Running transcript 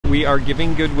we are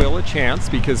giving Goodwill a chance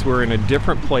because we're in a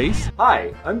different place.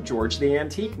 Hi, I'm George the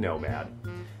Antique Nomad.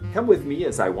 Come with me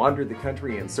as I wander the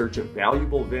country in search of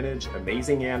valuable vintage,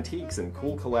 amazing antiques, and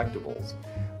cool collectibles.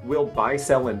 We'll buy,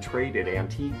 sell, and trade at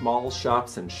antique malls,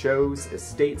 shops, and shows,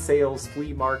 estate sales,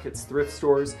 flea markets, thrift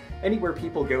stores, anywhere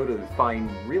people go to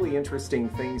find really interesting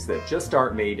things that just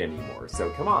aren't made anymore. So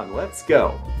come on, let's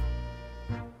go!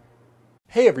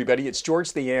 Hey everybody, it's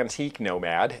George the Antique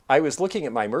Nomad. I was looking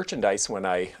at my merchandise when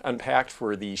I unpacked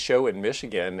for the show in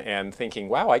Michigan and thinking,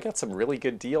 wow, I got some really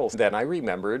good deals. Then I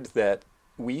remembered that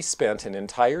we spent an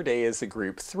entire day as a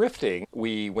group thrifting.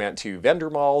 We went to vendor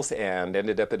malls and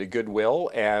ended up at a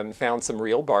Goodwill and found some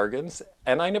real bargains,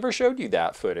 and I never showed you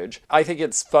that footage. I think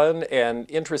it's fun and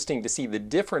interesting to see the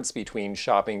difference between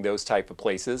shopping those type of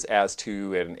places as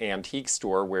to an antique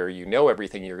store where you know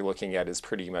everything you're looking at is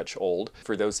pretty much old.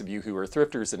 For those of you who are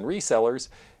thrifters and resellers,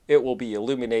 it will be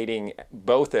illuminating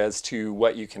both as to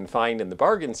what you can find and the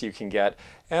bargains you can get,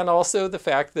 and also the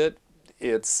fact that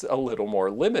it's a little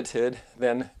more limited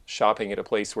than shopping at a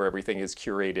place where everything is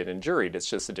curated and juried. It's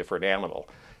just a different animal.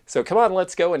 So come on,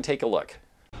 let's go and take a look.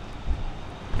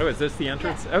 Oh, is this the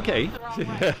entrance? Yeah. Okay.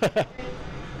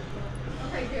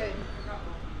 Okay,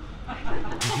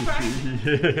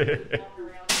 good.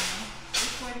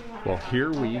 Well,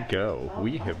 here we go.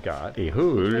 We have got a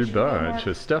whole bunch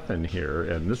of stuff in here,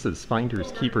 and this is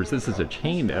Finders Keepers. This is a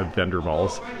chain of vendor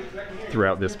malls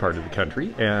throughout this part of the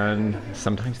country, and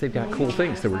sometimes they've got cool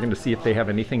things, so we're going to see if they have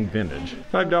anything vintage.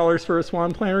 $5 for a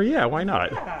swan planner? Yeah, why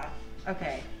not? Yeah.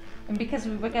 Okay. And because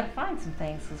we got to find some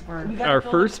things, because we're... Our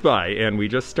first buy, and we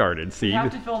just started. See? You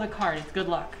have to fill the cart. It's good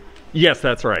luck. Yes,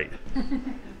 that's right.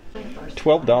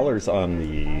 $12 on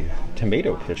the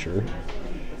tomato pitcher.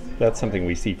 That's something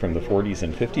we see from the 40s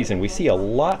and 50s, and we see a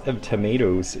lot of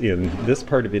tomatoes in this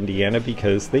part of Indiana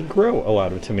because they grow a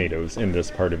lot of tomatoes in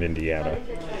this part of Indiana.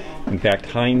 In fact,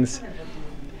 Heinz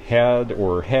had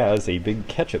or has a big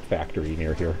ketchup factory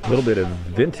near here. A little bit of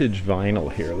vintage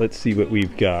vinyl here. Let's see what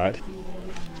we've got.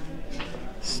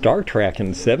 Star Trek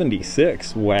in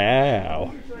 '76.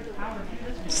 Wow.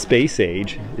 Space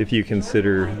Age, if you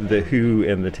consider the Who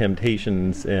and the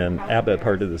Temptations and ABBA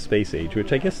part of the Space Age,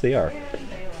 which I guess they are.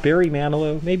 Barry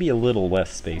Manilow, maybe a little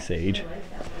less Space Age.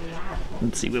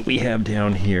 Let's see what we have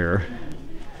down here.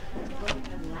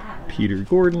 Peter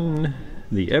Gordon,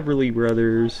 the Everly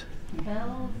Brothers,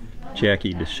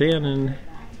 Jackie DeShannon.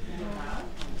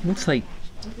 Looks like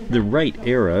the right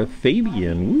era.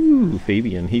 Fabian, woo,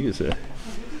 Fabian, he was a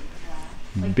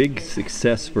big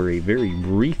success for a very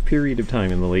brief period of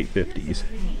time in the late 50s.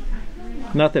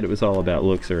 Not that it was all about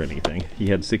looks or anything. He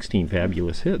had 16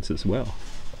 fabulous hits as well.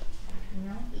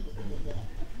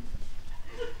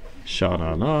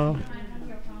 Sha-na-na.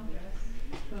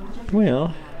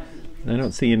 Well, I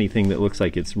don't see anything that looks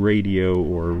like it's radio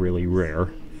or really rare.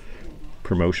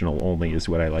 Promotional only is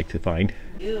what I like to find.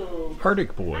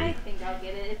 Arctic Boy.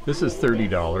 This is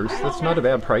 $30. That's not a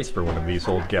bad price for one of these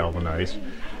old galvanized.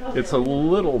 It's a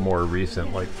little more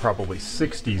recent, like probably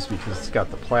 60s, because it's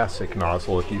got the plastic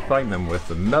nozzle. If you find them with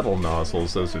the metal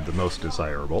nozzles, those are the most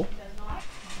desirable.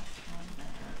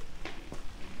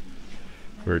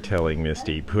 We're telling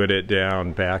Misty, put it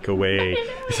down, back away.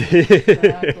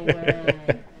 Back away.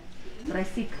 But I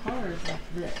see colors like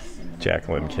this.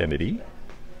 Jacqueline Kennedy.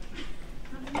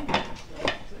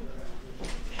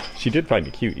 She did find a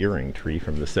cute earring tree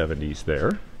from the 70s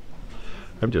there.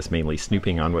 I'm just mainly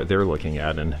snooping on what they're looking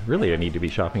at, and really I need to be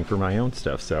shopping for my own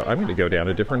stuff, so I'm going to go down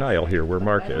a different aisle here where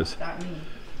Mark is.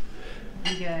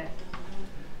 You get...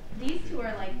 These two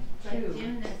are like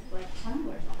gymnasts, like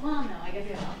tumblers. Well, no, I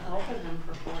guess I'll open them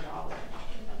for $4.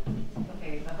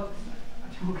 Okay, the hooks.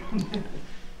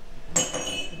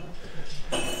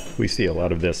 We see a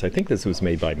lot of this. I think this was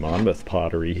made by Monmouth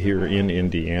Pottery here in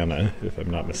Indiana, if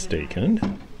I'm not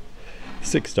mistaken.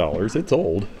 $6. It's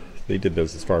old. They did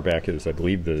those as far back as, I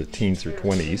believe, the teens or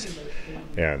 20s,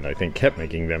 and I think kept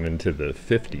making them into the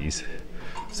 50s.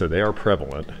 So they are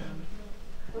prevalent.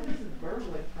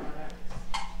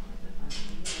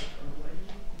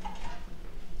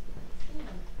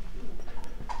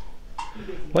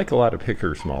 Like a lot of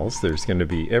pickers malls, there's going to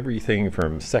be everything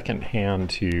from secondhand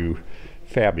to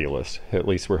fabulous. At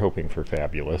least we're hoping for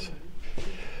fabulous.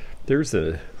 There's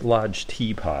a Lodge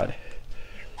teapot,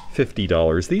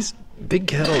 $50. These big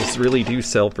kettles really do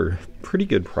sell for pretty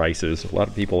good prices. A lot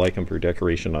of people like them for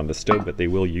decoration on the stove, but they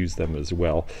will use them as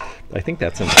well. I think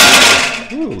that's an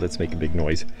ooh, let's make a big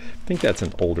noise. I think that's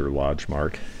an older Lodge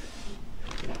mark.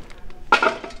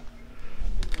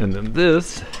 And then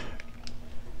this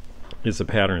is a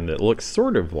pattern that looks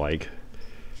sort of like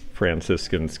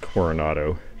Franciscan's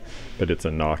Coronado, but it's a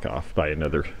knockoff by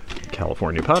another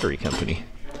California Pottery Company,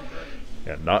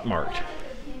 and not marked,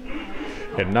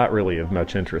 and not really of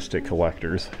much interest to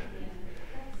collectors.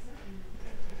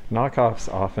 Knockoffs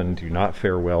often do not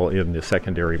fare well in the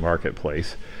secondary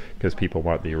marketplace because people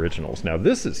want the originals. Now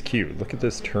this is cute. Look at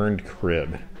this turned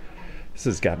crib. This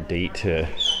has got date to,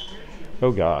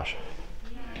 oh gosh,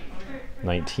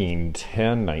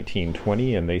 1910,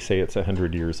 1920, and they say it's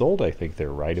 100 years old. I think they're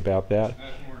right about that.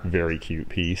 Very cute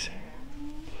piece.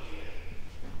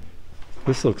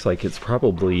 This looks like it's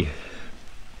probably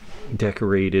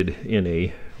decorated in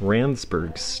a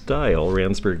Randsburg style.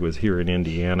 Randsburg was here in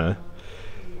Indiana,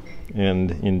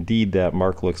 and indeed that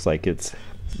mark looks like it's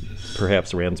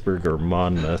perhaps Randsburg or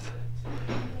Monmouth.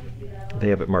 They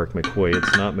have it marked McCoy.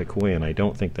 It's not McCoy, and I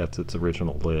don't think that's its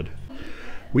original lid.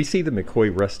 We see the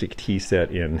McCoy rustic tea set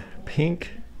in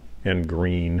pink and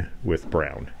green with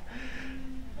brown.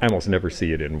 I almost never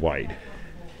see it in white.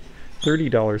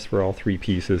 $30 for all 3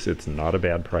 pieces. It's not a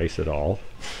bad price at all.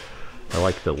 I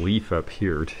like the leaf up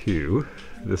here too.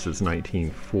 This is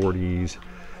 1940s.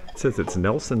 It says it's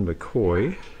Nelson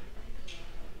McCoy,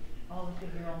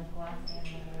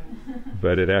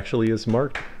 but it actually is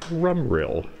marked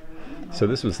Rumrill. So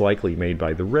this was likely made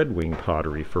by the Red Wing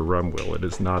Pottery for Rumrill. It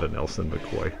is not a Nelson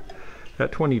McCoy.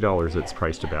 At $20, it's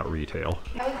priced about retail.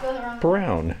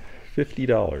 Brown,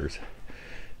 $50.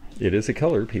 It is a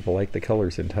color. People like the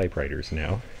colors in typewriters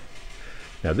now.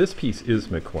 Now this piece is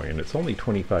McCoy, and it's only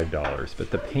 $25,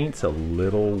 but the paint's a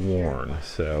little worn,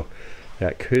 so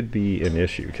that could be an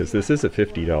issue, because this is a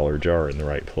 $50 jar in the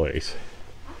right place.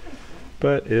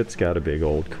 But it's got a big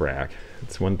old crack.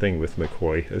 It's one thing with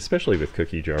McCoy, especially with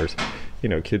cookie jars. You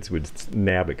know, kids would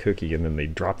nab a cookie and then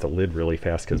they'd drop the lid really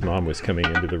fast because mom was coming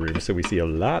into the room. So we see a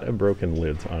lot of broken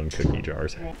lids on cookie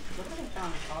jars.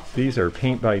 These are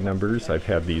paint by numbers. I've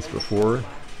had these before,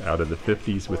 out of the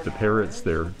 50s with the parrots.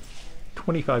 They're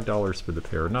 $25 for the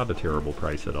pair. Not a terrible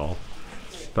price at all.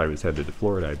 If I was headed to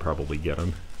Florida, I'd probably get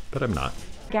them, but I'm not.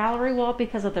 Gallery wall,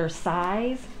 because of their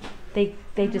size, they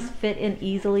just fit in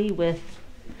easily with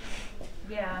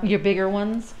your bigger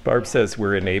ones. Barb says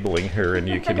we're enabling her, and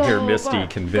you can hear Misty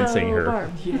convincing her.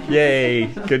 Yay,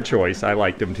 good choice. I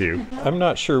liked them too. I'm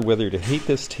not sure whether to hate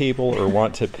this table or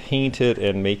want to paint it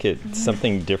and make it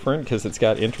something different, because it's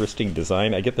got interesting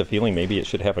design. I get the feeling maybe it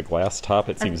should have a glass top.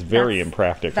 It seems very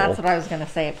impractical. That's what I was going to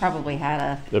say. It probably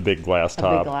had a big glass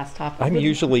top. I'm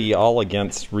usually all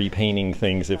against repainting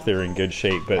things if they're in good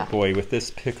shape, but boy, with this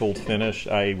pickled finish,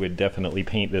 I would definitely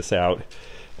paint this out.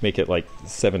 Make it like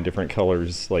 7 different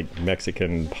colors, like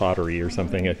Mexican pottery or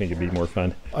something. I think it'd be more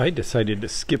fun. I decided to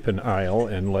skip an aisle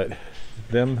and let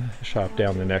them shop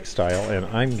down the next aisle, and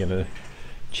I'm gonna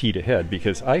cheat ahead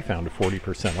because I found a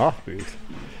 40% off booth.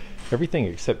 Everything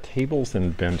except tables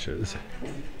and benches.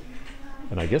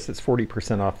 And I guess it's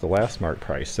 40% off the last marked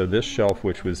price. So this shelf,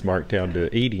 which was marked down to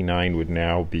 $89, would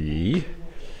now be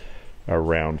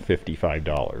around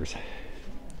 $55.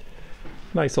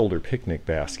 Nice older picnic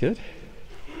basket.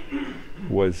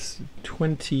 Was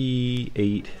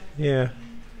 $28. Yeah,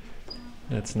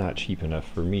 that's not cheap enough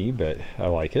for me, but I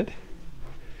like it.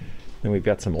 Then we've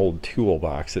got some old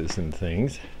toolboxes and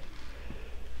things.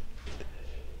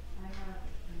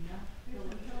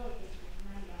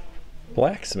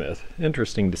 Blacksmith.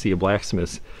 Interesting to see a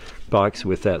blacksmith box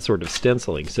with that sort of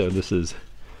stenciling. So this is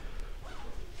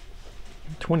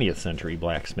 20th century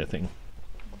blacksmithing.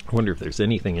 I wonder if there's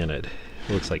anything in it.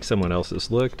 Looks like someone else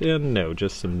has looked, and no,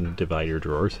 just some divider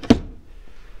drawers.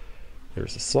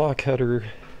 There's a saw cutter,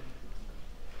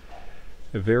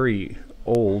 a very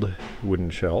old wooden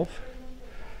shelf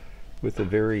with a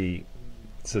very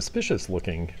suspicious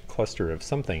looking cluster of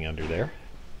something under there.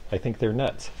 I think they're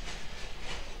nuts.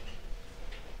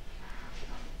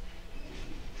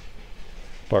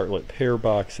 Bartlett pear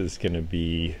box is going to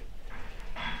be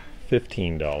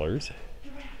 $15.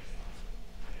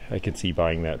 I could see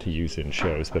buying that to use in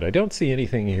shows, but I don't see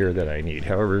anything here that I need.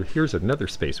 However, here's another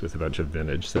space with a bunch of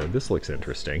vintage, so this looks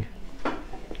interesting.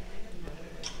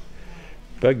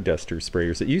 Bug duster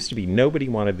sprayers. It used to be nobody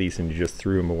wanted these and you just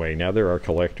threw them away. Now there are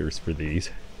collectors for these.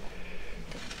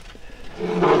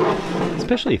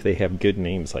 Especially if they have good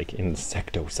names like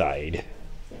Insecticide.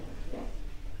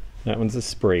 That one's a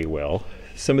spray well.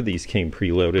 Some of these came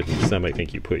preloaded, and some I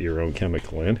think you put your own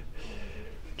chemical in.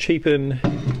 Chapin.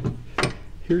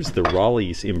 Here's the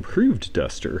Raleigh's Improved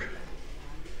Duster.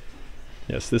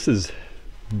 Yes, this is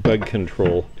bug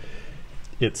control.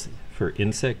 It's for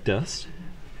insect dust.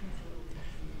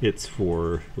 It's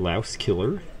for louse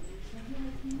killer.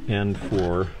 And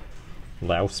for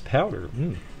louse powder.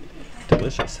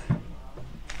 Delicious.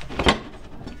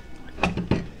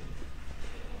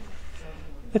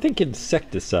 I think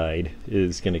insecticide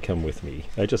is going to come with me.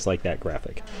 I just like that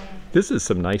graphic. This is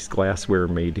some nice glassware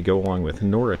made to go along with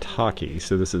Noritake.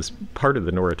 So this is part of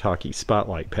the Noritake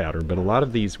spotlight pattern, but a lot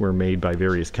of these were made by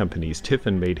various companies.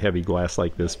 Tiffin made heavy glass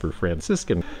like this for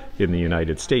Franciscan in the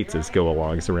United States as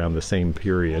go-alongs around the same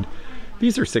period.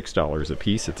 These are $6 a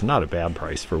piece. It's not a bad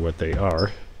price for what they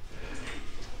are.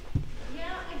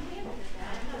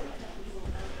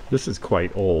 This is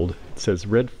quite old. It says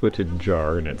red-footed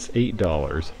jar and it's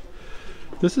 $8.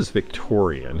 This is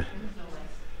Victorian.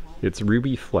 It's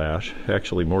ruby flash,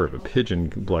 actually more of a pigeon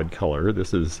blood color.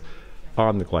 This is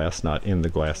on the glass, not in the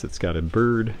glass. It's got a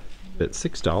bird at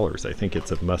 $6. I think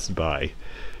it's a must-buy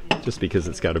just because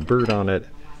it's got a bird on it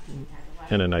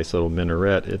and a nice little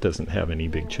minaret. It doesn't have any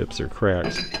big chips or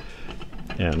cracks.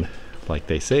 And like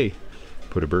they say,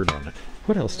 put a bird on it.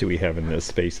 What else do we have in this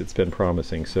space? It's been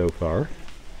promising so far.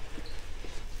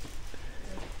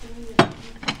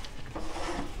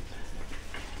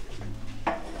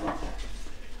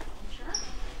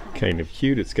 Kind of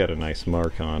cute. It's got a nice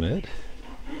mark on it.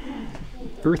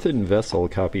 Earthen vessel,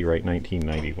 copyright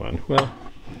 1991. Well,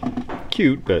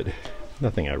 cute, but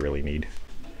nothing I really need.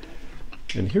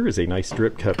 And here is a nice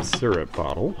drip cup syrup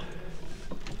bottle.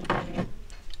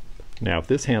 Now, if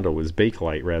this handle was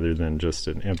Bakelite rather than just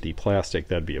an empty plastic,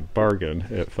 that'd be a bargain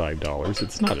at $5.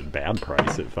 It's not a bad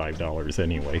price at $5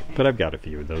 anyway, but I've got a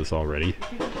few of those already.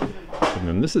 And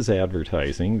then this is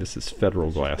advertising. This is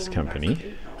Federal Glass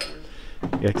Company.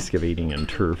 Excavating and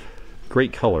turf.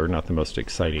 Great color, not the most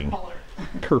exciting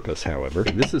purpose, however.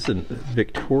 This is a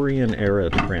Victorian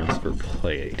era transfer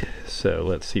plate. So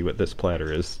let's see what this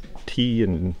platter is. T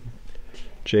and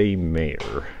J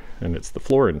Mayer, and it's the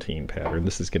Florentine pattern.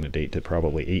 This is going to date to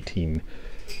probably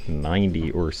 1890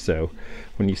 or so.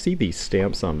 When you see these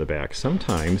stamps on the back,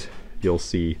 sometimes you'll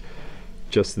see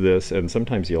just this, and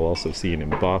sometimes you'll also see an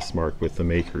embossed mark with the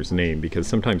maker's name, because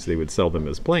sometimes they would sell them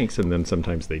as blanks and then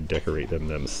sometimes they decorate them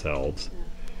themselves.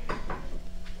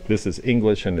 This is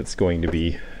English and it's going to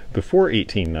be before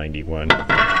 1891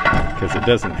 because it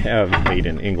doesn't have made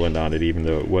in England on it, even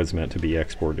though it was meant to be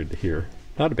exported to here.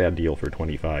 Not a bad deal for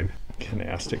 25.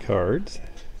 Canasta cards.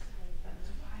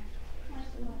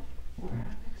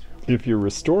 If you're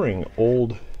restoring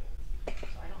old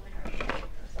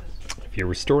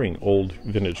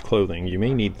vintage clothing, you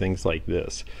may need things like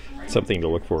this. Something to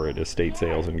look for at estate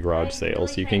sales and garage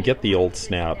sales. You can get the old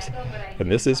snaps,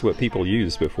 and this is what people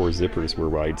used before zippers were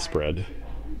widespread.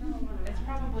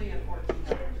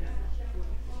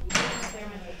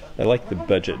 I like the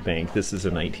budget bank. This is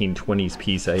a 1920s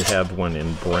piece. I have one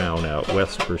in brown out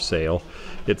west for sale.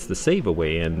 It's the save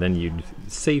away, and then you'd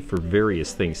save for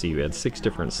various things. So you had 6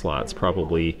 different slots,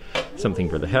 probably something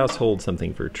for the household,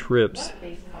 something for trips.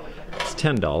 It's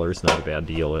 $10, not a bad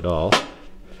deal at all.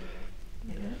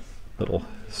 Little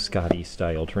Scotty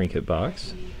style trinket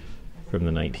box from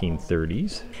the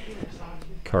 1930s.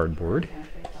 Cardboard.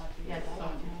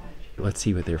 Let's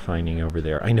see what they're finding over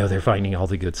there. I know they're finding all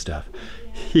the good stuff.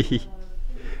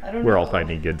 We're all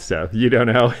finding good stuff. You don't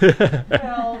know.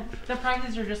 Well, the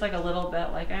prices are just like a little bit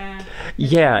like,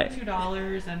 yeah.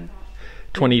 $22 and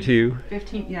 22.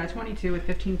 15. Yeah, 22 with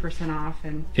 15% off,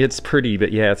 and it's pretty,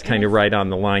 but yeah, it's kind of right on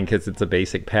the line because it's a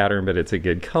basic pattern, but it's a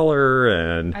good color,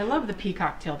 and I love the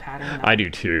peacock tail pattern. I do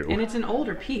too. And it's an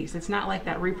older piece. It's not like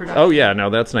that reproduction. Oh yeah, no,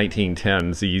 that's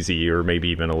 1910s easy, or maybe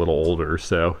even a little older.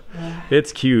 So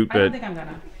it's cute, but I don't think I'm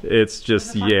gonna. It's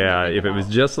just, yeah, if it was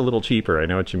just a little cheaper, I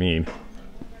know what you mean.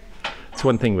 It's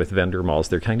one thing with vendor malls.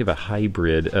 They're kind of a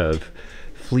hybrid of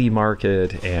flea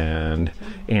market and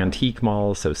antique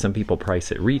malls, so some people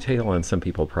price at retail and some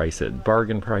people price at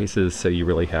bargain prices, so you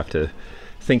really have to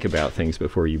think about things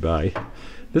before you buy.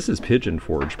 This is Pigeon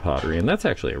Forge pottery, and that's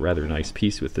actually a rather nice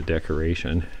piece with the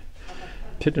decoration.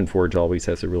 Pigeon Forge always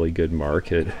has a really good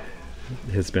mark. It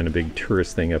has been a big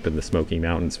tourist thing up in the Smoky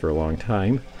Mountains for a long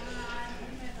time.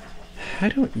 I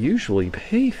don't usually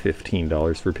pay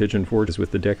 $15 for Pigeon Forges.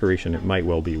 With the decoration, it might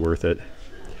well be worth it.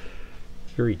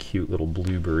 Very cute little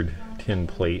bluebird tin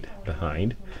plate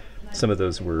behind. Some of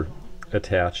those were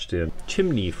attached in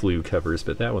chimney flue covers,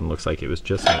 but that one looks like it was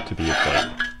just meant to be a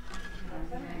plate.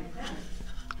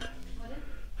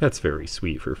 That's very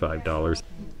sweet for $5.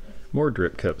 More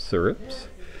drip cup syrups.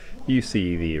 You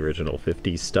see the original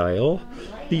 50s style,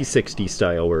 the 60s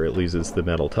style where it loses the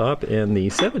metal top, and the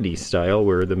 70s style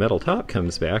where the metal top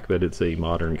comes back, but it's a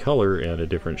modern color and a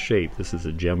different shape. This is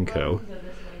a Gemco.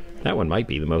 That one might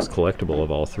be the most collectible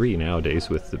of all three nowadays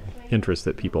with the interest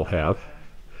that people have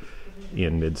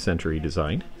in mid-century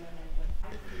design.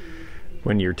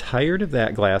 When you're tired of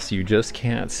that glass you just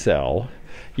can't sell,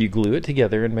 you glue it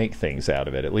together and make things out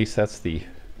of it. At least that's the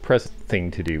press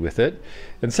thing to do with it.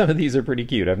 And some of these are pretty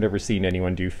cute. I've never seen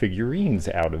anyone do figurines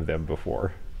out of them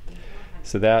before.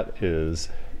 So that is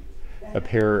a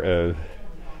pair of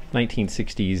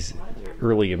 1960s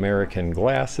early American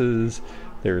glasses.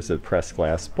 There's a pressed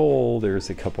glass bowl. There's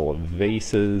a couple of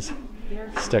vases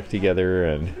stuck together,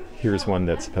 and here's one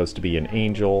that's supposed to be an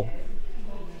angel.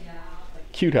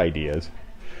 Cute ideas.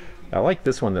 I like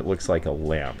this one that looks like a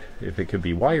lamp. If it could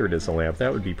be wired as a lamp,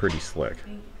 that would be pretty slick.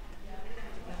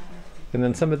 And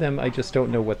then some of them, I just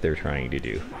don't know what they're trying to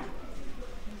do.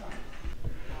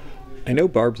 I know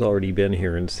Barb's already been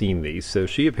here and seen these, so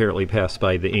she apparently passed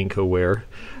by the Inkaware.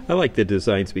 I like the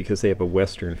designs because they have a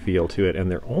Western feel to it, and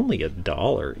they're only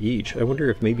 $1 each. I wonder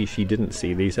if maybe she didn't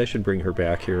see these. I should bring her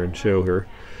back here and show her.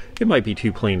 It might be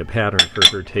too plain a pattern for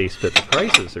her taste, but the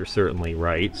prices are certainly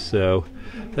right, so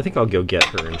I think I'll go get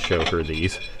her and show her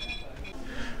these.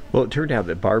 Well, it turned out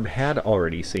that Barb had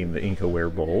already seen the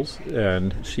Inkaware bowls,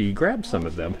 and she grabbed some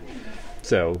of them.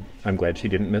 So I'm glad she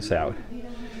didn't miss out.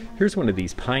 Here's one of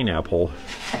these pineapple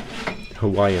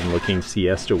Hawaiian-looking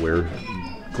siesta-ware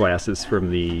glasses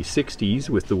from the 60s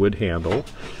with the wood handle.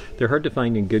 They're hard to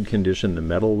find in good condition. The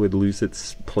metal would lose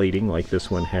its plating like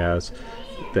this one has.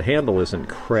 The handle isn't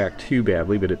cracked too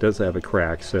badly, but it does have a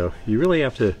crack, so you really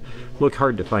have to look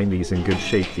hard to find these in good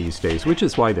shape these days, which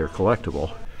is why they're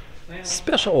collectible.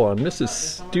 Special on Mrs.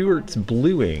 Stewart's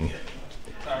bluing.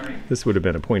 This would have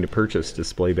been a point of purchase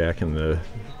display back in the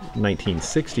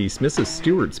 1960s. Mrs.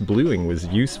 Stewart's bluing was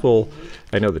useful.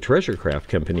 I know the Treasure Craft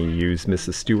Company used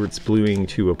Mrs. Stewart's bluing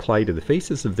to apply to the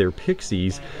faces of their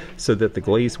pixies so that the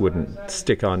glaze wouldn't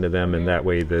stick onto them, and that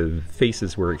way the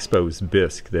faces were exposed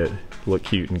bisque that looked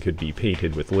cute and could be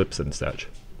painted with lips and such.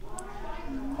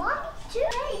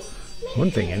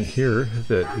 One thing in here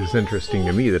that is interesting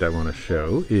to me that I want to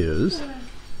show is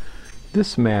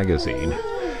this magazine.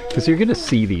 Because you're going to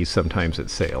see these sometimes at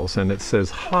sales, and it says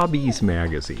Hobbies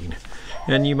Magazine.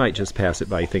 And you might just pass it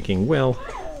by thinking, well,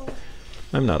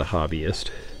 I'm not a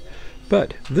hobbyist.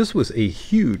 But this was a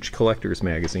huge collector's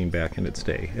magazine back in its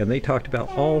day, and they talked about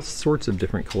all sorts of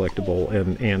different collectible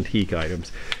and antique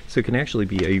items. So it can actually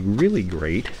be a really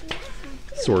great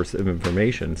source of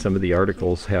information. Some of the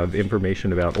articles have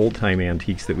information about old-time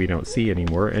antiques that we don't see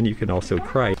anymore, and you can also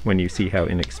cry when you see how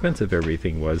inexpensive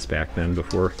everything was back then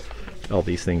before all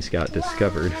these things got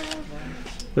discovered.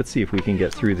 Let's see if we can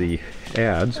get through the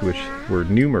ads, which were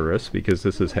numerous because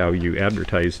this is how you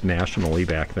advertised nationally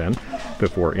back then.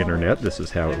 Before internet, this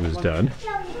is how it was done.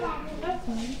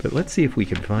 But let's see if we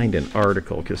can find an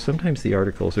article, because sometimes the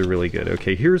articles are really good.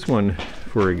 Okay, here's one,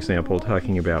 for example,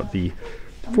 talking about the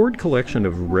Ford collection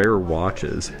of rare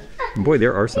watches. And boy,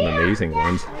 there are some amazing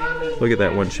ones. Look at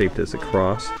that one shaped as a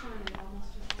cross.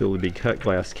 The Libby cut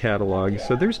glass catalog.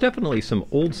 So there's definitely some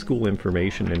old school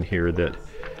information in here that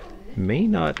may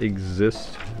not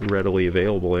exist readily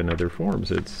available in other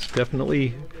forms. It's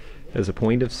definitely as a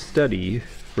point of study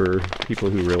for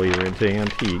people who really are into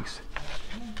antiques.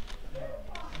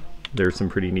 There's some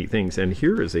pretty neat things. And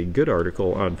here is a good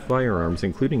article on firearms,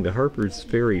 including the Harper's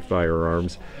Ferry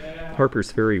firearms.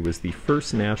 Harper's Ferry was the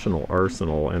first national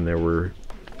arsenal, and there were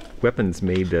weapons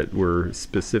made that were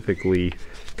specifically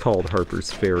called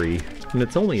Harper's Ferry, and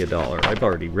it's only $1. I've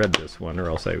already read this one, or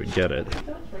else I would get it.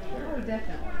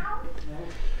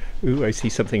 Ooh, I see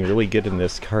something really good in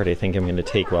this card I think I'm going to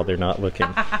take while they're not looking.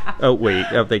 Oh, wait.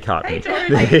 Oh, they caught me.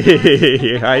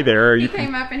 Hi there. He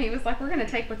came up and he was like, we're going to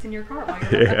take what's in your cart.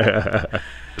 Yeah.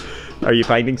 Are you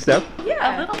finding stuff?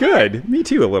 Yeah, a little Good. bit. Me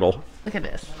too, a little. Look at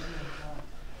this.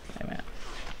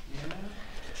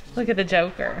 Look at the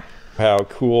Joker. How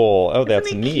cool. Oh, that's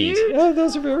Isn't he neat. cute? Oh,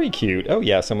 those are very cute. Oh,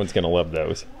 yeah, someone's going to love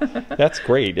those. That's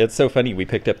great. It's so funny. We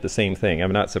picked up the same thing.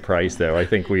 I'm not surprised, though. I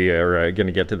think we are going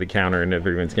to get to the counter and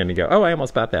everyone's going to go, oh, I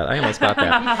almost bought that. I almost bought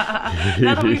that.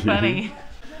 That'll be funny.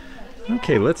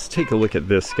 Okay, let's take a look at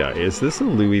this guy. Is this a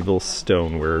Louisville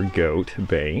stoneware goat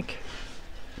bank?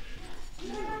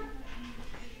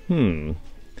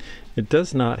 It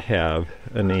does not have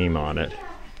a name on it.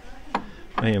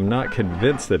 I am not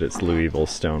convinced that it's Louisville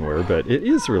stoneware, but it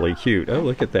is really cute. Oh,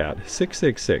 look at that.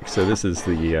 666. So this is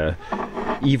the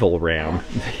evil ram.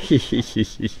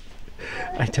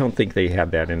 I don't think they had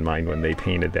that in mind when they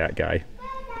painted that guy.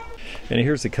 And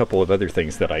here's a couple of other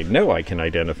things that I know I can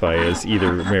identify as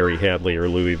either Mary Hadley or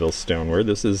Louisville stoneware.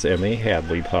 This is M.A.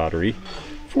 Hadley pottery.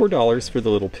 $4 for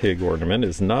the little pig ornament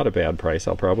is not a bad price.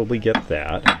 I'll probably get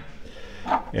that.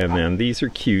 And then these are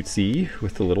cutesy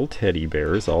with the little teddy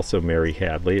bears, also Mary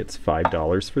Hadley. It's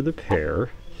 $5 for the pair.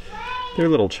 They're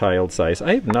little child size.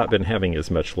 I have not been having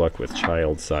as much luck with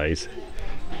child size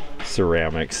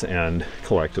ceramics and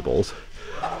collectibles.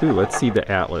 Ooh, let's see the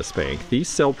Atlas Bank. These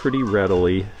sell pretty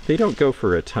readily. They don't go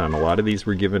for a ton. A lot of these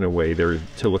were given away. They're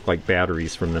to look like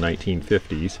batteries from the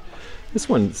 1950s. This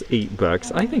one's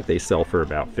 $8. I think they sell for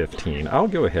about 15. I'll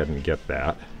go ahead and get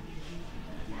that.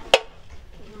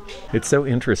 It's so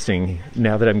interesting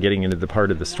now that I'm getting into the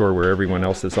part of the store where everyone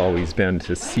else has always been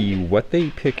to see what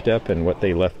they picked up and what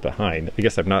they left behind. I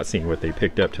guess I'm not seeing what they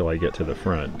picked up till I get to the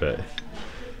front, but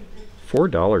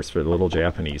 $4 for the little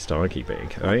Japanese donkey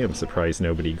bank. I am surprised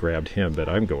nobody grabbed him, but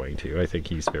I'm going to. I think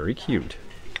he's very cute.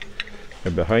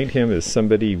 And behind him is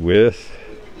somebody with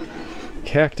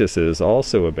cactuses,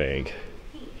 also a bank.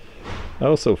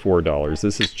 Also $4.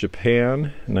 This is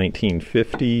Japan,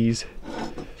 1950s.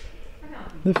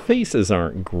 The faces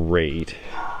aren't great,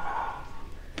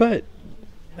 but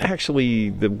actually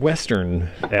the Western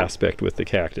aspect with the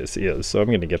cactus is, so I'm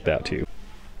going to get that too.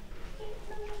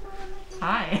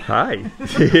 Hi. Hi.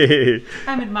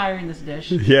 I'm admiring this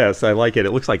dish. Yes, I like it.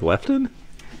 It looks like Lefton?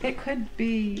 It could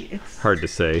be. It's hard to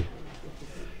say.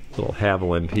 Little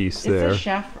Haviland piece there.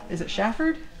 Is it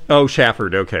Shafford? Oh,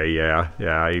 Shafford. Okay, yeah.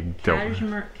 Yeah, I don't...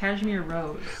 Cashmere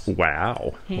rose.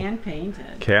 Wow. Hand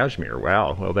painted. Cashmere.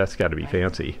 Wow. Well, that's got to be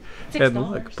fancy. $6.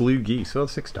 And look, blue geese. Well,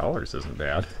 $6 isn't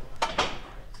bad.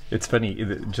 It's funny,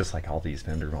 just like all these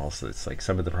vendor malls, it's like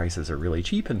some of the prices are really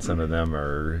cheap and some of them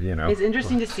are, you know. It's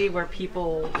interesting to see where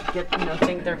people get,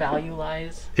 think their value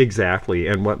lies. Exactly,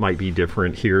 and what might be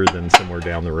different here than somewhere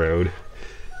down the road.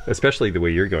 Especially the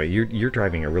way you're going. You're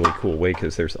driving a really cool way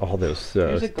because there's all those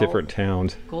different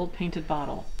towns. Gold painted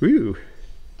bottle. Ooh.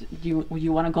 You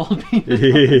want a gold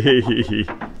painted?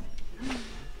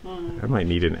 I might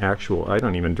need an actual. I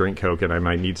don't even drink Coke, and I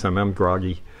might need some. I'm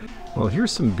groggy. Well,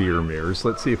 here's some beer mirrors.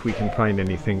 Let's see if we can find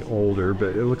anything older,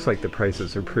 but it looks like the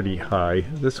prices are pretty high.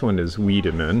 This one is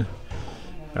Wiedemann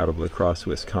out of La Crosse,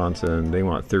 Wisconsin. They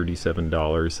want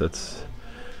 $37. That's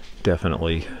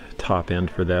definitely top end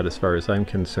for that as far as I'm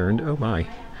concerned. Oh my.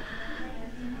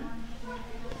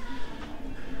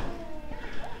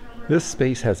 This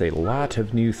space has a lot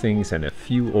of new things and a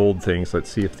few old things. Let's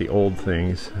see if the old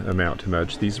things amount to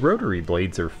much. These rotary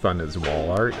blades are fun as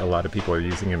wall art. A lot of people are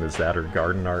using them as that or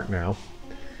garden art now.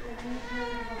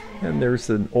 And there's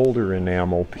an older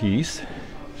enamel piece,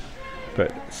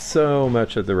 but so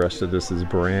much of the rest of this is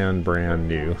brand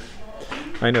new.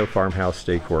 I know farmhouse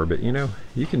decor, but you know,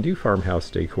 you can do farmhouse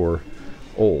decor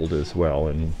old as well,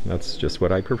 and that's just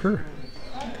what I prefer.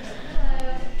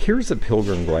 Here's a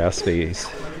Pilgrim glass vase.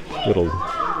 Little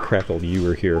crackled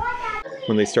ewer here.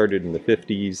 When they started in the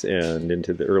 50s and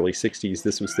into the early 60s,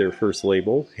 this was their first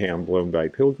label, hand blown by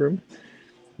Pilgrim.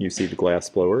 You see the glass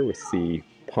blower with the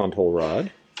pontil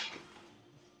rod.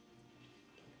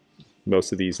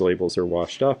 Most of these labels are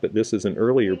washed off, but this is an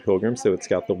earlier Pilgrim, so it's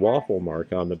got the waffle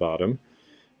mark on the bottom.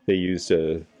 They used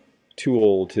a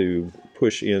tool to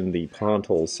push in the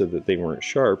pontils so that they weren't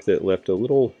sharp, that left a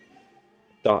little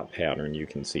dot pattern you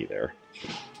can see there.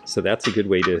 So that's a good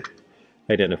way to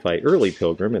identify early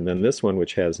Pilgrim. And then this one,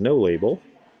 which has no label,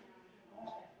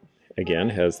 again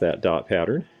has that dot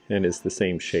pattern and is the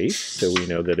same shape, so we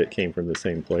know that it came from the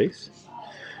same place.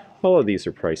 All of these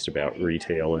are priced about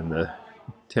retail in the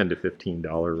 $10 to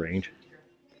 $15 range.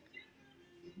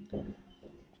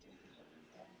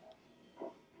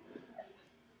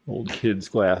 Old kids'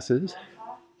 glasses.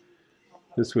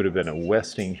 This would have been a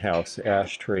Westinghouse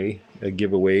ashtray, a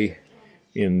giveaway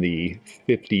in the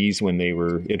 50s when they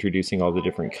were introducing all the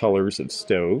different colors of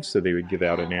stoves. So they would give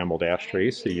out enameled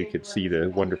ashtrays so you could see the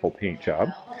wonderful paint job.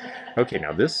 Okay,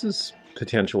 now this is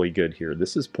potentially good here.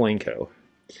 This is Blanco.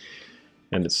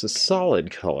 And it's a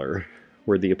solid color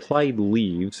where the applied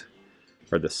leaves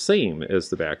are the same as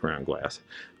the background glass.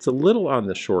 It's a little on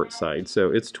the short side, so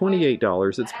it's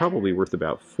 $28. It's probably worth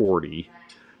about $40,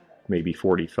 maybe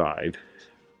 $45.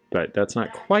 But that's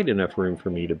not quite enough room for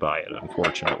me to buy it,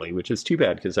 unfortunately, which is too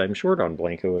bad because I'm short on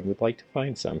Blanco and would like to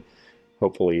find some.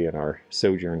 Hopefully in our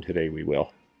sojourn today we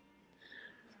will.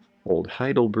 Old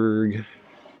Heidelberg.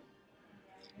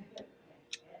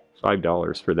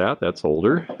 $5 for that. That's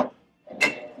older.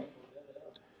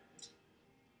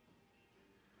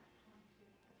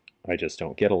 I just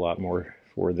don't get a lot more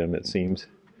for them, it seems.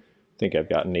 I think I've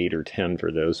gotten 8 or 10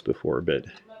 for those before, but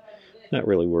not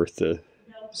really worth the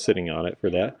sitting on it for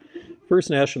that. First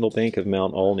National Bank of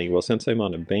Mount Olney. Well, since I'm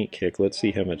on a bank kick, let's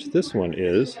see how much this one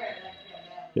is.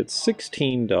 It's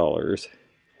 $16.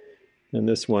 And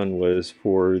this one was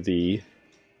for the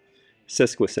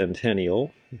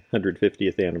sesquicentennial,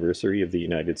 150th anniversary of the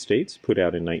United States, put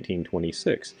out in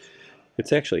 1926.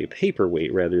 It's actually a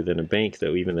paperweight rather than a bank,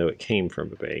 though, even though it came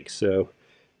from a bank. So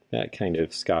that kind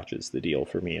of scotches the deal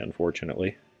for me,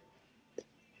 unfortunately.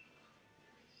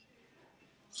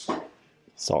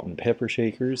 Salt and pepper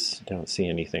shakers. Don't see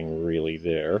anything really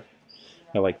there.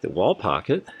 I like the wall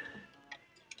pocket.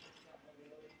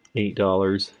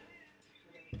 $8.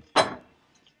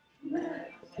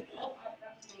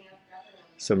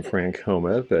 Some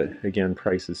Francoma, but again,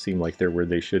 prices seem like they're where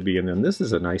they should be. And then this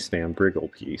is a nice Van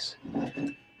Briggle piece.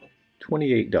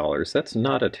 $28. That's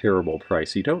not a terrible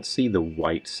price. You don't see the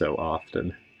white so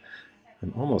often.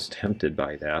 I'm almost tempted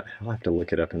by that. I'll have to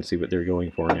look it up and see what they're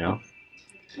going for now.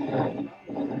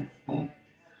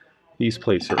 These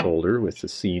plates are older with the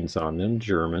scenes on them,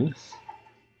 German,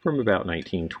 from about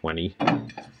 1920.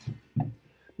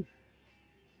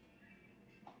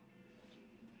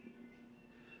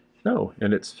 Oh,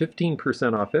 and it's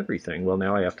 15% off everything. Well,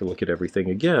 now I have to look at everything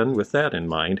again with that in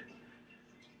mind,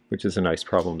 which is a nice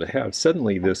problem to have.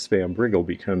 Suddenly this Van Briggle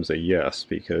becomes a yes,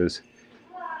 because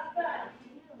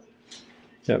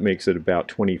that makes it about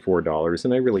 $24,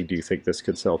 and I really do think this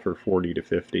could sell for $40 to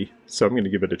 $50, so I'm going to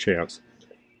give it a chance.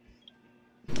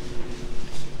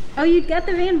 Oh, you got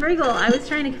the Van Briggle. I was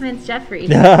trying to convince Jeffrey.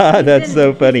 That's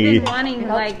so funny. He's been wanting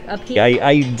like a piece.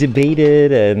 I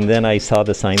debated, and then I saw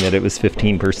the sign that it was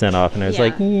 15% off, and I was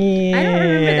like, yeah. I don't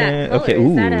remember that color. Okay,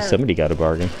 ooh, somebody got a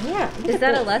bargain. Yeah. Is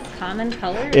that a less common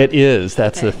color? It is.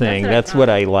 That's Okay, the thing. that's What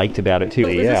I liked about it too.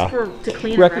 Was Yeah. this to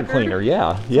clean Record cleaner.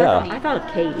 Yeah. I thought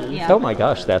of Katie. Yeah. Oh my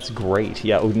gosh, that's great.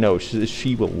 Yeah. Oh no,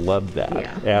 she will love that.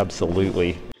 Yeah.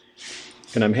 Absolutely.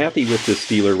 And I'm happy with this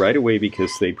dealer right away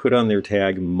because they put on their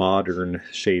tag modern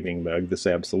shaving mug. This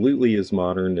absolutely is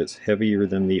modern. It's heavier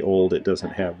than the old. It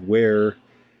doesn't have wear.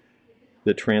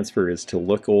 The transfer is to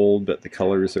look old, but the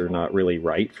colors are not really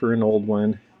right for an old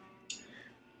one.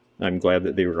 I'm glad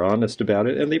that they were honest about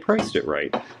it, and they priced it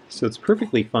right. So it's a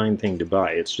perfectly fine thing to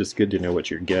buy. It's just good to know what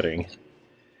you're getting.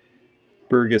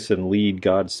 Burgess and Lead,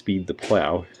 Godspeed the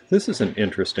Plow. This is an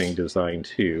interesting design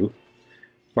too.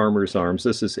 Farmer's Arms.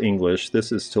 This is English.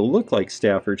 This is to look like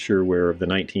Staffordshire wear of the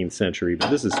 19th century,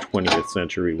 but this is 20th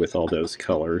century with all those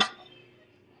colors.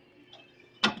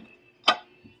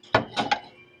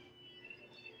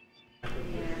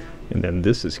 And then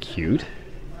this is cute.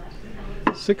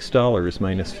 $6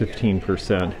 minus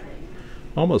 15%.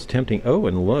 Almost tempting. Oh,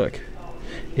 and look.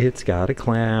 It's got a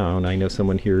clown. I know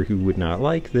someone here who would not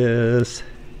like this.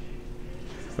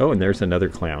 Oh, and there's another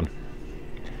clown.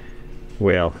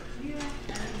 Well,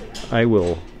 I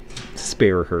will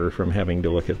spare her from having to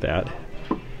look at that.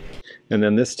 And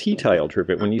then this tea tile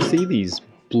trivet, when you see these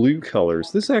blue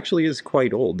colors, this actually is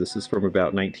quite old. This is from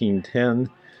about 1910,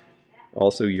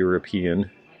 also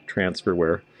European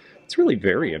transferware. It's really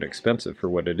very inexpensive for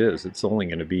what it is. It's only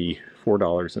going to be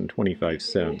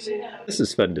 $4.25. This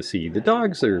is fun to see. The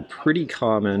dogs are pretty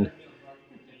common.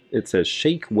 It says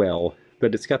shake well,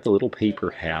 but it's got the little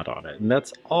paper hat on it, and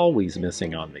that's always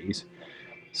missing on these.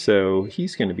 So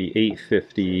he's going to be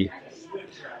 $8.50.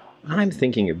 I'm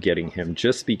thinking of getting him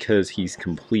just because he's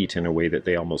complete in a way that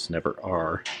they almost never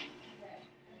are.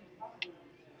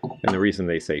 And the reason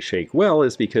they say shake well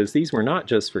is because these were not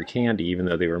just for candy, even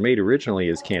though they were made originally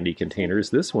as candy containers.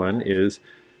 This one is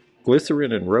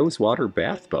glycerin and rose water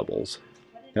bath bubbles.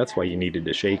 That's why you needed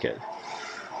to shake it.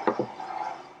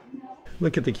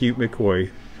 Look at the cute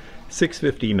McCoy.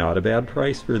 $6.50, not a bad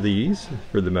price for these,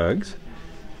 for the mugs.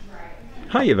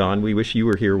 Hi Yvonne, we wish you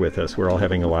were here with us. We're all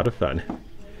having a lot of fun.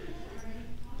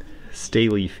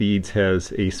 Staley Feeds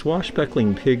has a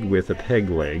swashbuckling pig with a peg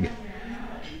leg.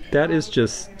 That is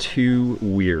just too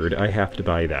weird. I have to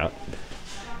buy that.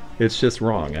 It's just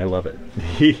wrong. I love it.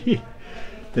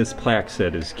 This plaque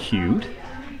set is cute.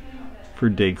 For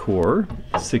decor,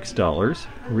 $6.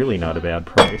 Really not a bad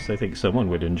price. I think someone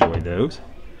would enjoy those.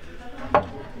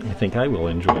 I think I will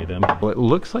enjoy them. Well, it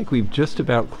looks like we've just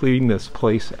about cleaned this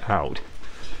place out.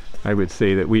 I would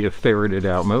say that we have ferreted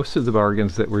out most of the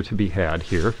bargains that were to be had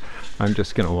here. I'm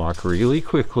just going to walk really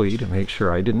quickly to make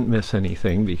sure I didn't miss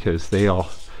anything because they all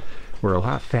were a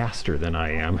lot faster than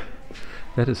I am.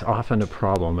 That is often a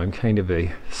problem. I'm kind of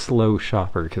a slow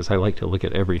shopper because I like to look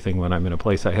at everything when I'm in a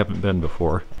place I haven't been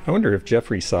before. I wonder if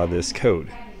Jeffrey saw this coat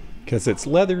because it's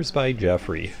Leathers by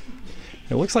Jeffrey.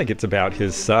 It looks like it's about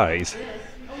his size.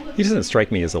 He doesn't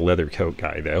strike me as a leather coat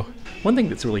guy though. One thing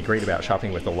that's really great about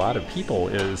shopping with a lot of people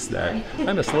is that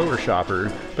I'm a slower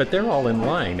shopper, but they're all in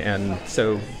line, and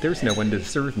so there's no one to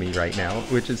serve me right now,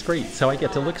 which is great. So I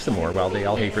get to look some more while they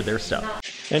all pay for their stuff.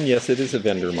 And yes, it is a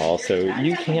vendor mall, so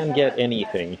you can get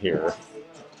anything here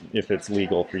if it's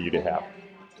legal for you to have.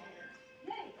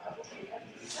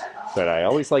 But I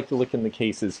always like to look in the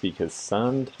cases because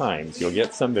sometimes you'll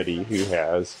get somebody who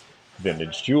has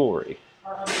vintage jewelry.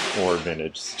 or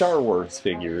vintage Star Wars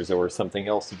figures or something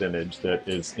else vintage that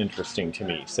is interesting to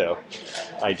me. So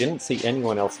I didn't see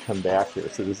anyone else come back here,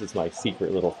 so this is my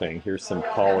secret little thing. Here's some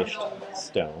polished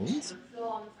stones.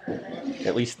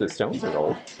 At least the stones are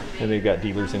old. And they've got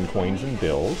dealers in coins and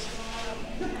bills.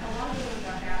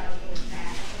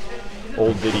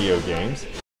 Old video games.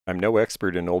 I'm no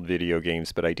expert in old video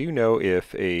games, but I do know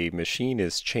if a machine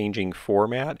is changing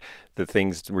format, the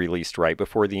things released right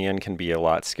before the end can be a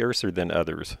lot scarcer than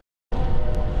others.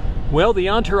 Well, the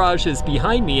entourage is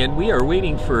behind me and we are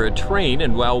waiting for a train,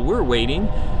 and while we're waiting,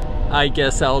 I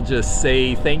guess I'll just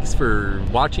say thanks for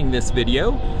watching this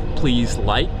video. Please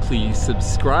like, please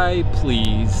subscribe,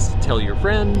 please tell your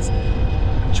friends.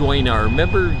 Join our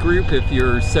member group if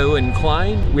you're so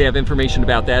inclined. We have information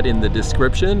about that in the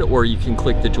description, or you can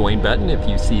click the join button if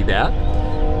you see that.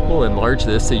 We'll enlarge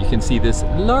this so you can see this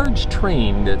large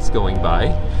train that's going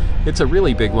by. It's a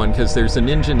really big one because there's an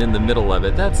engine in the middle of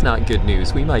it. That's not good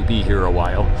news. We might be here a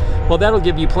while. Well, that'll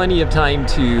give you plenty of time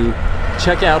to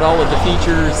check out all of the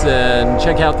features and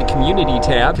check out the community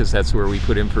tab, because that's where we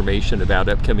put information about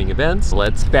upcoming events.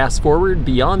 Let's fast forward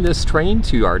beyond this train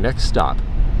to our next stop.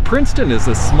 Princeton is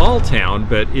a small town,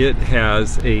 but it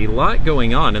has a lot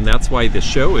going on, and that's why the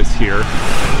show is here.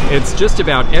 It's just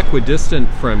about equidistant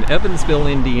from Evansville,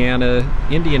 Indiana,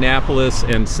 Indianapolis,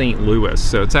 and St. Louis,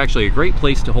 so it's actually a great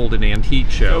place to hold an antique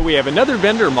show. So we have another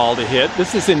vendor mall to hit.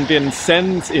 This is in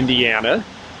Vincennes, Indiana.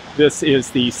 This is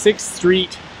the 6th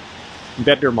Street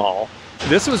vendor mall.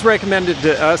 This was recommended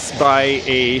to us by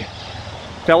a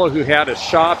fellow who had a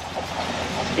shop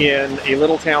in a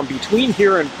little town between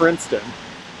here and Princeton.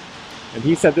 And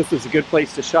he said this was a good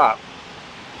place to shop.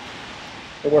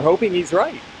 And we're hoping he's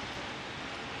right.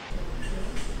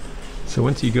 So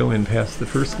once you go in past the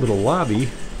first little lobby,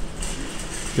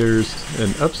 there's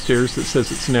an upstairs that says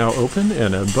it's now open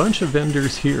and a bunch of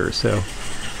vendors here. So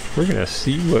we're gonna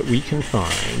see what we can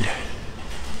find.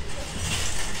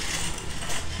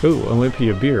 Oh,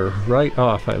 Olympia beer, right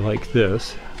off. I like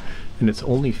this. And it's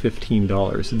only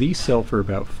 $15. These sell for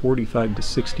about $45 to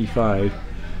 $65.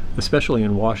 Especially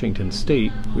in Washington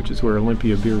State, which is where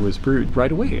Olympia beer was brewed.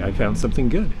 Right away, I found something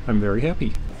good. I'm very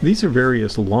happy. These are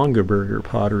various Longaberger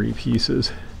pottery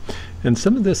pieces. And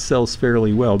some of this sells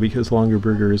fairly well because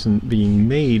Longaberger isn't being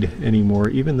made anymore.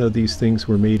 Even though these things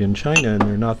were made in China and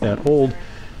they're not that old,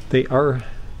 they are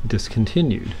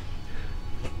discontinued.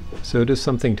 So it is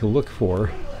something to look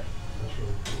for.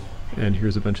 And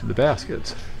here's a bunch of the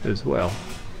baskets as well.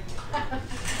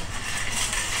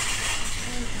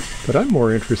 But I'm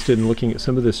more interested in looking at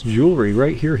some of this jewelry.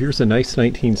 Right here, here's a nice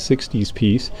 1960s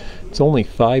piece. It's only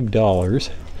 $5.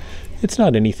 It's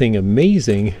not anything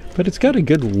amazing, but it's got a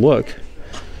good look.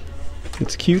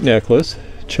 It's a cute necklace,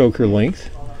 choker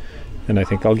length, and I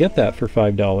think I'll get that for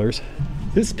 $5.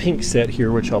 This pink set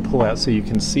here, which I'll pull out so you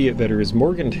can see it better, is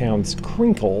Morgantown's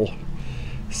Crinkle.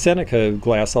 Seneca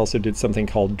Glass also did something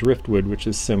called Driftwood, which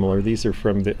is similar. These are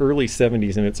from the early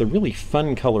 70s, and it's a really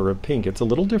fun color of pink. It's a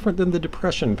little different than the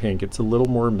Depression pink. It's a little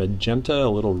more magenta, a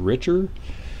little richer,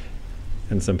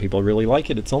 and some people really like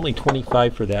it. It's only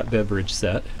 $25 for that beverage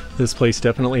set. This place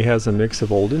definitely has a mix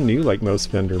of old and new, like most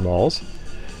vendor malls.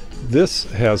 This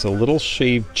has a little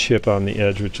shaved chip on the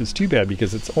edge, which is too bad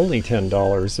because it's only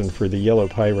 $10, and for the yellow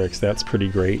Pyrex, that's pretty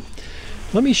great.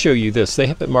 Let me show you this. They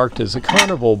have it marked as a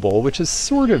carnival bowl, which is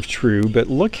sort of true, but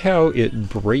look how it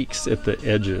breaks at the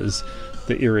edges,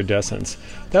 the iridescence.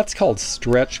 That's called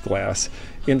stretch glass.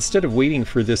 Instead of waiting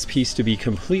for this piece to be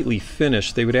completely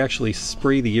finished, they would actually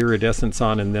spray the iridescence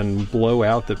on and then blow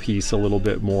out the piece a little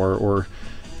bit more, or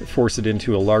force it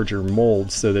into a larger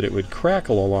mold so that it would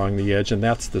crackle along the edge, and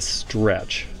that's the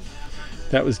stretch.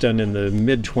 That was done in the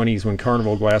mid-20s when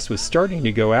carnival glass was starting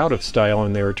to go out of style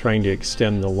and they were trying to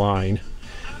extend the line.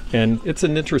 And it's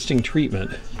an interesting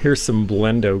treatment. Here's some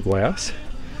Blendo glass,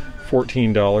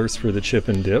 $14 for the chip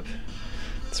and dip.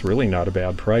 It's really not a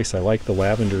bad price. I like the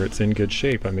lavender, it's in good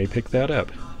shape. I may pick that up.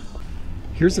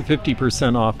 Here's a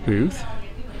 50% off booth.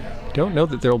 Don't know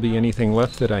that there'll be anything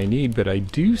left that I need, but I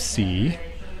do see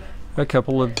a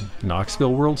couple of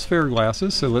Knoxville World's Fair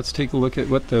glasses, so let's take a look at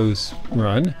what those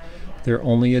run. They're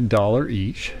only $1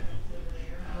 each.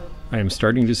 I am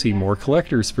starting to see more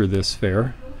collectors for this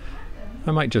fair. I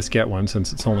might just get one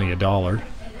since it's only $1.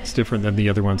 It's different than the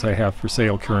other ones I have for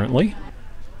sale currently.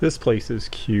 This place is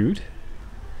cute.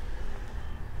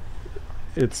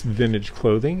 It's vintage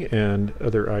clothing and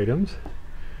other items.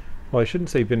 Well, I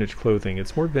shouldn't say vintage clothing,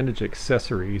 it's more vintage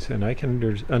accessories, and I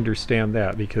can understand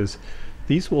that because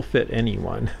these will fit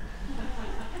anyone.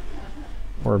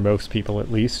 Or most people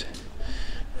at least.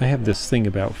 I have this thing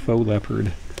about faux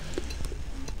leopard.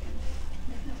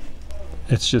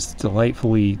 It's just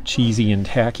delightfully cheesy and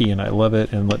tacky, and I love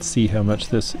it. And let's see how much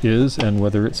this is and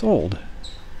whether it's old.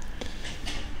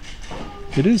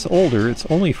 It is older. It's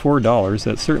only $4.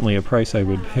 That's certainly a price I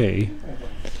would pay.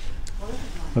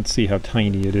 Let's see how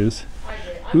tiny it is.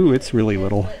 Ooh, it's really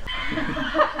little.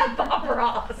 Bob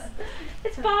Ross.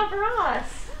 It's Bob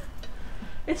Ross.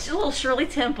 It's a little Shirley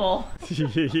Temple.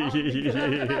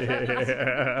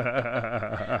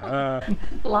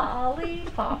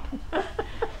 Lollipop.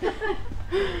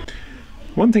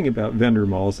 One thing about vendor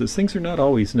malls is things are not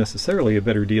always necessarily a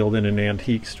better deal than an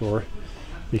antique store,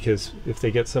 because if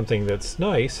they get something that's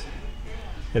nice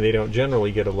and they don't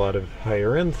generally get a lot of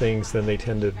higher end things, then they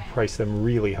tend to price them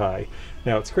really high.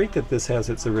 Now, it's great that this has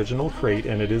its original crate,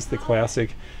 and it is the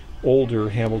classic older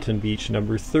Hamilton Beach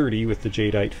number 30 with the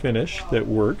jadeite finish that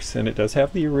works, and it does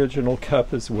have the original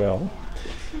cup as well.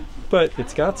 But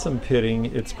it's got some pitting.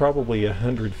 It's probably a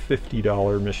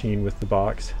 $150 machine with the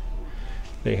box.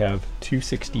 They have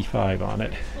 $265 on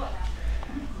it.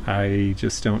 I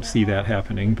just don't see that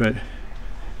happening, but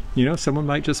you know, someone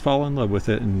might just fall in love with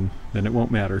it and then it won't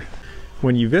matter.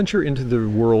 When you venture into the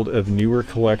world of newer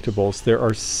collectibles, there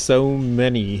are so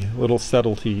many little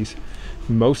subtleties.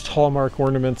 Most Hallmark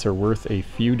ornaments are worth a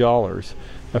few dollars.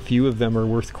 A few of them are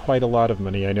worth quite a lot of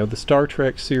money. I know the Star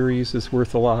Trek series is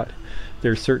worth a lot.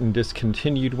 There's certain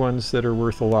discontinued ones that are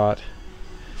worth a lot.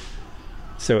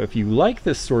 So if you like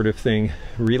this sort of thing,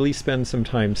 really spend some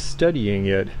time studying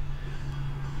it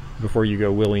before you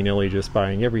go willy-nilly just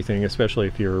buying everything, especially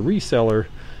if you're a reseller,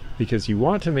 because you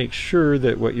want to make sure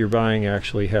that what you're buying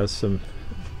actually has some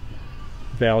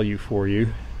value for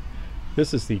you.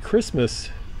 This is the Christmas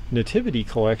Nativity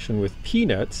collection with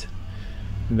Peanuts,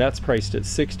 and that's priced at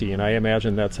 $60, and I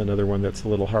imagine that's another one that's a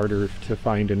little harder to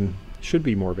find and should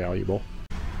be more valuable.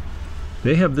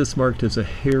 They have this marked as a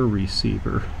hair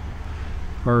receiver,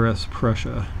 RS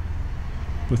Prussia,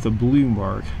 with a blue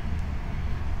mark.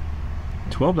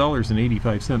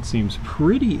 $12.85 seems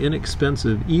pretty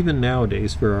inexpensive even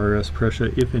nowadays for RS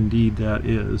Prussia, if indeed that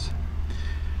is.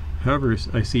 However,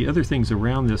 I see other things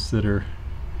around this that are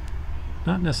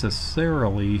not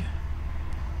necessarily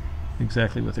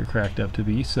exactly what they're cracked up to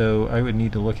be, so I would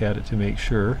need to look at it to make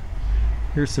sure.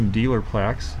 Here's some dealer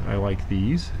plaques. I like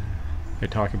these. I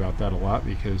talk about that a lot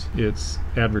because it's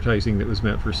advertising that was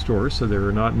meant for stores, so there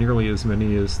are not nearly as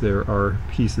many as there are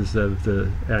pieces of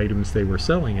the items they were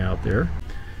selling out there.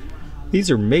 These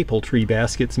are maple tree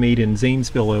baskets made in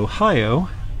Zanesville, Ohio.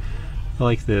 I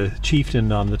like the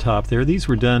chieftain on the top there. These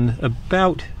were done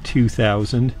about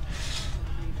 2000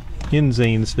 in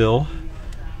Zanesville,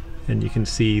 and you can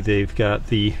see they've got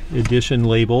the edition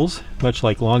labels, much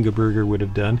like Longaberger would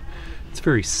have done. It's a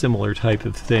very similar type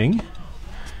of thing.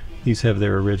 These have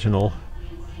their original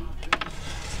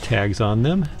tags on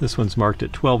them. This one's marked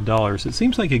at $12. It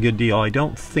seems like a good deal. I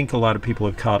don't think a lot of people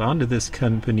have caught on to this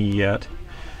company yet,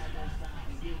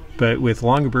 but with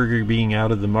Longaberger being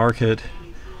out of the market,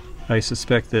 I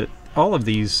suspect that all of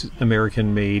these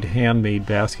American-made, handmade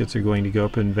baskets are going to go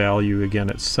up in value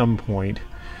again at some point.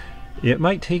 It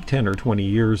might take 10 or 20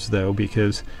 years though,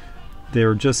 because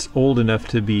they're just old enough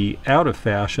to be out of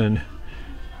fashion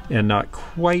and not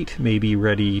quite maybe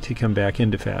ready to come back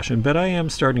into fashion, but I am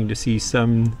starting to see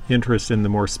some interest in the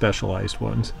more specialized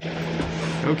ones.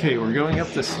 Okay, we're going up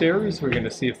the stairs. We're going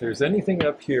to see if there's anything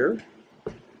up here.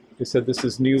 They said this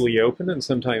is newly open, and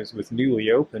sometimes with newly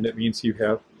open it means you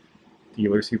have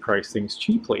dealers who price things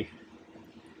cheaply.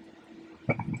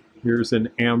 Here's an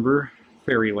amber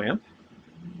fairy lamp,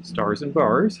 stars and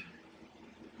bars.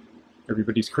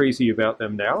 Everybody's crazy about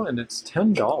them now, and it's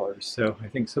 $10, so I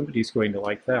think somebody's going to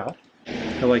like that.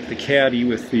 I like the caddy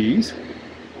with these.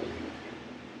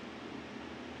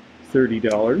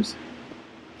 $30.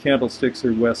 Candlesticks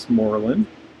are Westmoreland.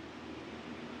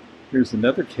 Here's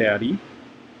another caddy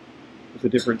with a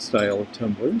different style of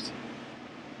tumblers.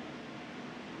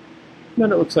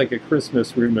 Then it looks like a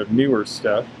Christmas room of newer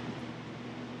stuff.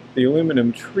 The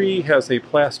aluminum tree has a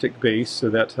plastic base, so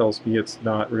that tells me it's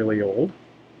not really old.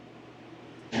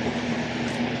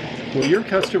 Will your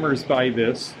customers buy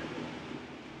this?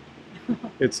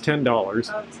 It's $10.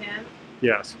 Oh, 10?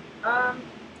 Yes.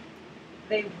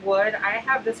 They would. I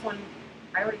have this one.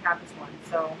 I already have this one,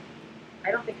 so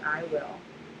I don't think I will.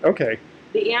 Okay.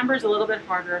 The amber's a little bit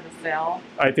harder to sell.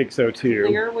 I think so too.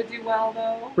 Clear would do well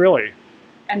though. Really?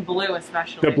 And blue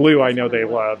especially. The blue I know they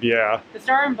love, yeah. The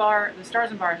stars and bars is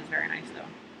very nice though.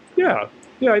 Yeah.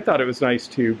 Yeah, I thought it was nice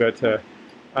too, but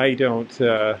I don't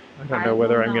know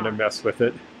whether I'm going to mess with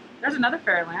it. There's another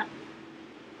fairy lamp,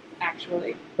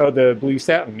 actually. Oh, the blue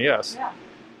satin, yes. Yeah.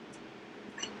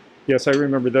 Yes, I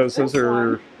remember those. Those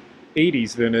are one.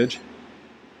 80s vintage.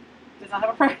 Does not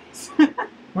have a price.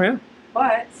 Well,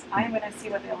 But I am going to see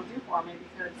what they will do for me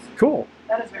because cool.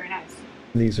 that is very nice.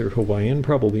 These are Hawaiian,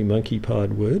 probably monkey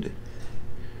pod wood.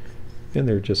 And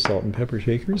they're just salt and pepper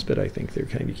shakers, but I think they're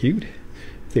kind of cute.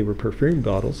 If they were perfume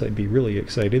bottles, I'd be really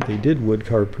excited. They did wood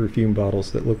carved perfume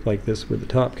bottles that look like this where the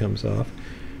top comes off.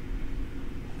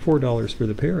 $4 for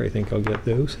the pair, I think I'll get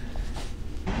those.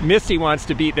 Misty wants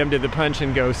to beat them to the punch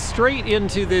and go straight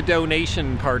into the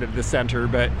donation part of the center,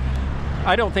 but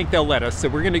I don't think they'll let us, so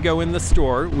we're going to go in the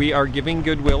store. We are giving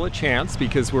Goodwill a chance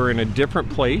because we're in a different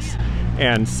place,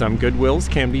 and some Goodwills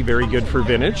can be very good for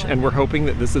vintage, and we're hoping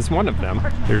that this is one of them.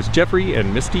 There's Jeffrey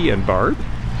and Misty and Barb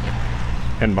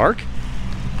and Mark,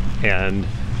 and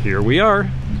here we are.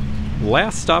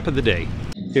 Last stop of the day.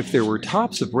 If there were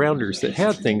tops of rounders that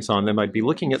had things on them, I'd be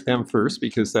looking at them first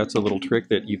because that's a little trick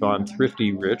that Yvonne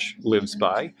Thrifty Rich lives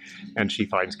by, and she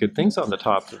finds good things on the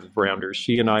tops of rounders.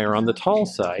 She and I are on the tall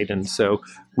side, and so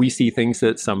we see things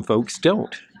that some folks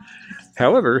don't.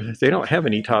 However, they don't have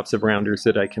any tops of rounders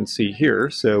that I can see here,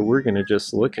 so we're going to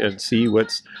just look and see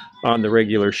what's on the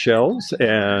regular shelves,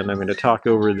 and I'm going to talk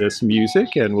over this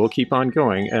music, and we'll keep on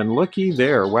going. And looky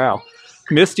there, wow.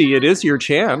 Misty, it is your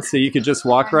chance, so you could just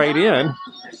walk right in.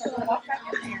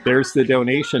 There's the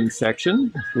donation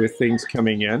section with things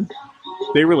coming in.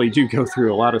 They really do go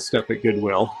through a lot of stuff at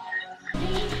Goodwill.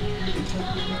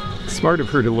 Smart of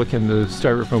her to look in the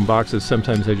styrofoam boxes.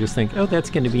 Sometimes I just think, oh, that's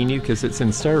going to be new because it's in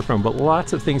styrofoam, but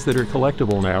lots of things that are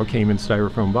collectible now came in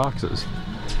styrofoam boxes.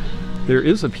 There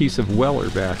is a piece of Weller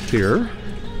back here.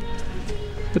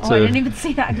 I didn't even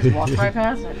see that. I just walked right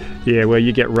past it. Yeah, well,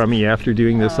 you get rummy after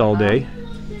doing this all day.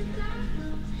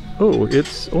 Oh,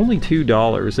 it's only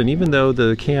 $2, and even though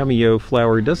the cameo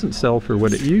flower doesn't sell for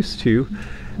what it used to,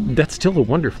 that's still a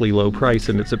wonderfully low price,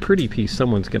 and it's a pretty piece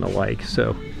someone's going to like,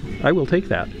 so I will take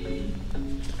that.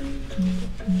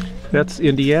 That's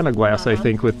Indiana glass, I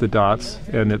think, with the dots,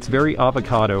 and it's very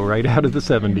avocado, right out of the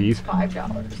 70s.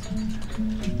 $5.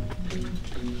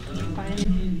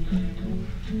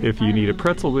 If you need a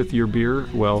pretzel with your beer,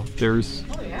 well, there's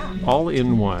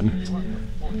all-in-one.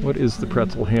 What is the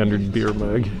pretzel-handed beer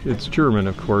mug? It's German,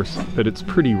 of course, but it's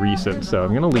pretty recent, so I'm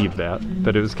going to leave that.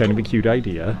 But it was kind of a cute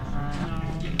idea.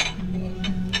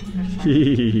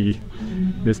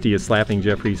 Misty is slapping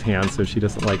Jeffrey's hand, so she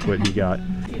doesn't like what he got.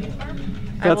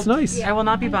 That's nice. I will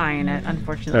not be buying it,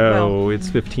 unfortunately. Oh, it's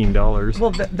 $15.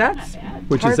 Well, that's...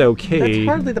 Which is okay. That's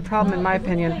hardly the problem, in my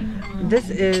opinion. This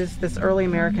is this early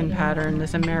American pattern.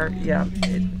 This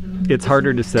It's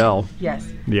harder to sell.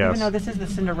 Yes. Yes. Even though this is the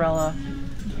Cinderella.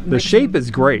 The shape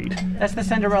is great. That's the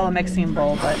Cinderella mixing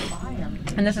bowl,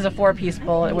 and this is a 4-piece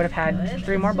bowl. It would have had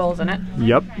 3 more bowls in it.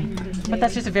 Yep. But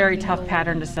that's just a very tough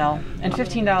pattern to sell. And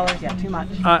 $15, yeah, too much.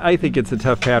 I think it's a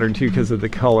tough pattern too because of the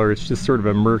color. It's just sort of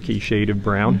a murky shade of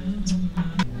brown.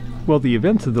 Well, the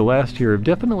events of the last year have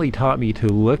definitely taught me to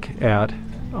look at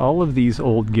all of these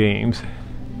old games.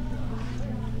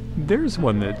 There's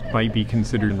one that might be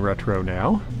considered retro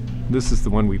now. This is the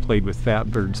one we played with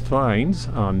Fatbird's Finds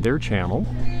on their channel.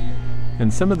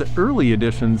 And some of the early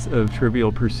editions of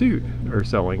Trivial Pursuit are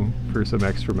selling for some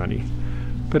extra money.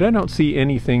 But I don't see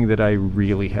anything that I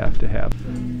really have to have.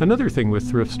 Another thing with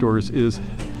thrift stores is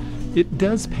it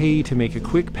does pay to make a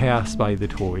quick pass by the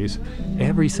toys.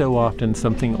 Every so often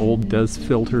something old does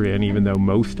filter in, even though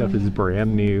most stuff is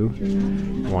brand new.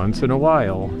 Once in a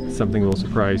while, something will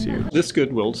surprise you. This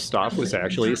Goodwill stop was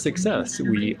actually a success.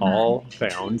 We all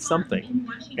found something,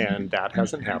 and that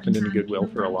hasn't happened in a Goodwill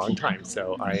for a long time.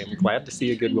 So I am glad to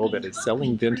see a Goodwill that is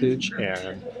selling vintage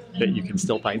and that you can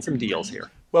still find some deals here.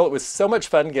 Well, it was so much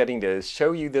fun getting to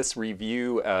show you this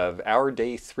review of our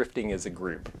day thrifting as a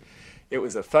group. It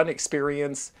was a fun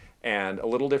experience and a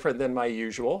little different than my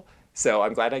usual, so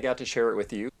I'm glad I got to share it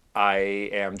with you. I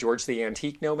am George the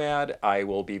Antique Nomad. I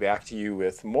will be back to you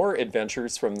with more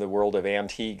adventures from the world of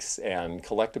antiques and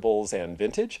collectibles and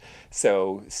vintage,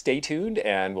 so stay tuned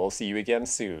and we'll see you again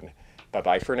soon.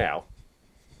 Bye-bye for now.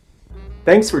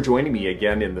 Thanks for joining me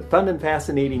again in the fun and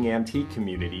fascinating antique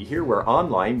community here where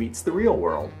online meets the real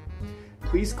world.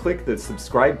 Please click the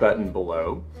subscribe button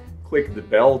below. Click the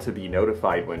bell to be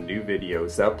notified when new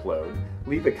videos upload.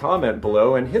 Leave a comment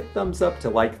below and hit thumbs up to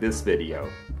like this video.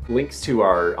 Links to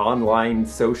our online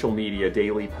social media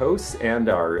daily posts and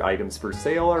our items for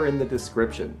sale are in the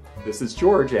description. This is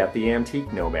George at the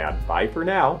Antique Nomad. Bye for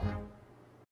now.